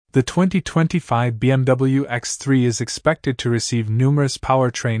The 2025 BMW X3 is expected to receive numerous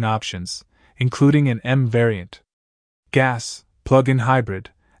powertrain options, including an M variant. Gas, plug-in hybrid,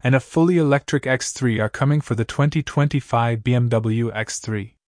 and a fully electric X3 are coming for the 2025 BMW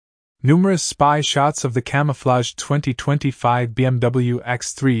X3. Numerous spy shots of the camouflaged 2025 BMW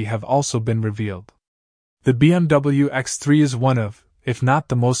X3 have also been revealed. The BMW X3 is one of, if not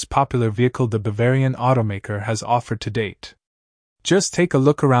the most popular vehicle the Bavarian automaker has offered to date. Just take a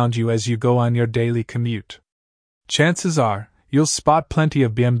look around you as you go on your daily commute. Chances are, you'll spot plenty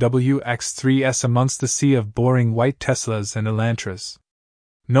of BMW X3s amongst the sea of boring white Teslas and Elantras.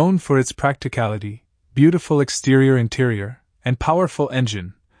 Known for its practicality, beautiful interior, and powerful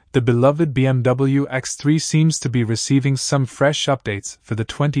engine, the beloved BMW X3 seems to be receiving some fresh updates for the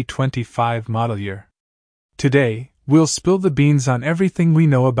 2025 model year. Today, we'll spill the beans on everything we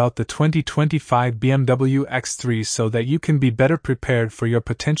know about the 2025 BMW X3 so that you can be better prepared for your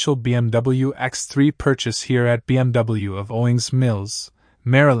potential BMW X3 purchase here at BMW of Owings Mills,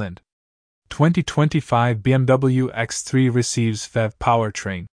 Maryland. 2025 BMW X3 receives PHEV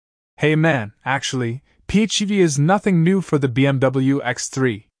powertrain. Hey man, actually, PHEV is nothing new for the BMW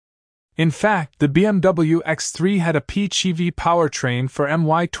X3. In fact, the BMW X3 had a PHEV powertrain for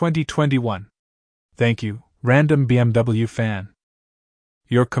MY 2021. Thank you, random BMW fan.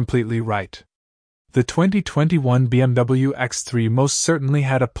 You're completely right. The 2021 BMW X3 most certainly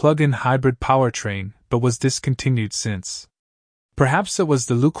had a plug-in hybrid powertrain, but was discontinued since. Perhaps it was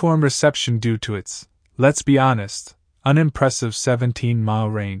the lukewarm reception due to its, let's be honest, unimpressive 17-mile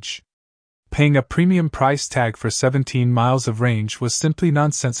range. Paying a premium price tag for 17 miles of range was simply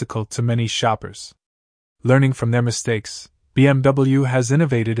nonsensical to many shoppers. Learning from their mistakes, BMW has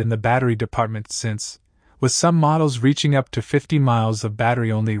innovated in the battery department since, with some models reaching up to 50 miles of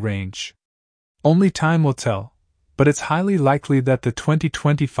battery-only range. Only time will tell, but it's highly likely that the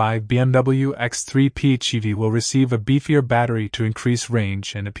 2025 BMW X3 PHEV will receive a beefier battery to increase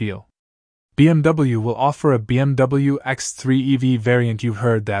range and appeal. BMW will offer a BMW X3 EV variant. You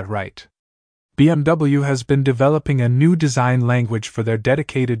heard that right. BMW has been developing a new design language for their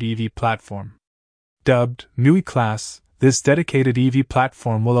dedicated EV platform. Dubbed New E-Class, this dedicated EV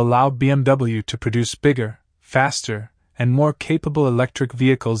platform will allow BMW to produce bigger, faster, and more capable electric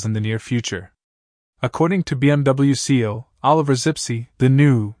vehicles in the near future. According to BMW CEO Oliver Zipse, the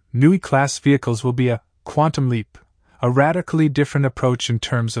new E-Class vehicles will be a quantum leap, a radically different approach in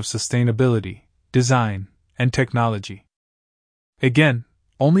terms of sustainability, design, and technology. Again,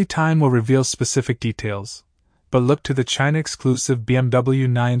 only time will reveal specific details, but look to the China-exclusive BMW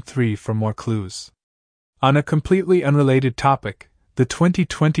 9/3 for more clues. On a completely unrelated topic, the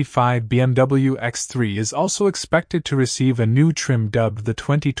 2025 BMW X3 is also expected to receive a new trim dubbed the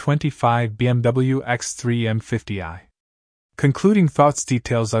 2025 BMW X3 M50i. Concluding thoughts: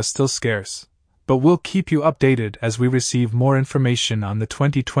 details are still scarce, but we'll keep you updated as we receive more information on the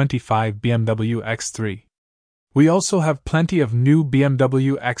 2025 BMW X3. We also have plenty of new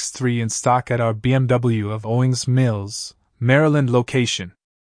BMW X3 in stock at our BMW of Owings Mills, Maryland location.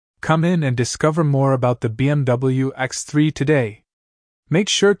 Come in and discover more about the BMW X3 today. Make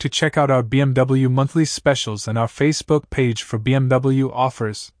sure to check out our BMW monthly specials and our Facebook page for BMW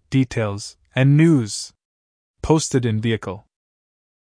offers, details, and news. Posted in vehicle.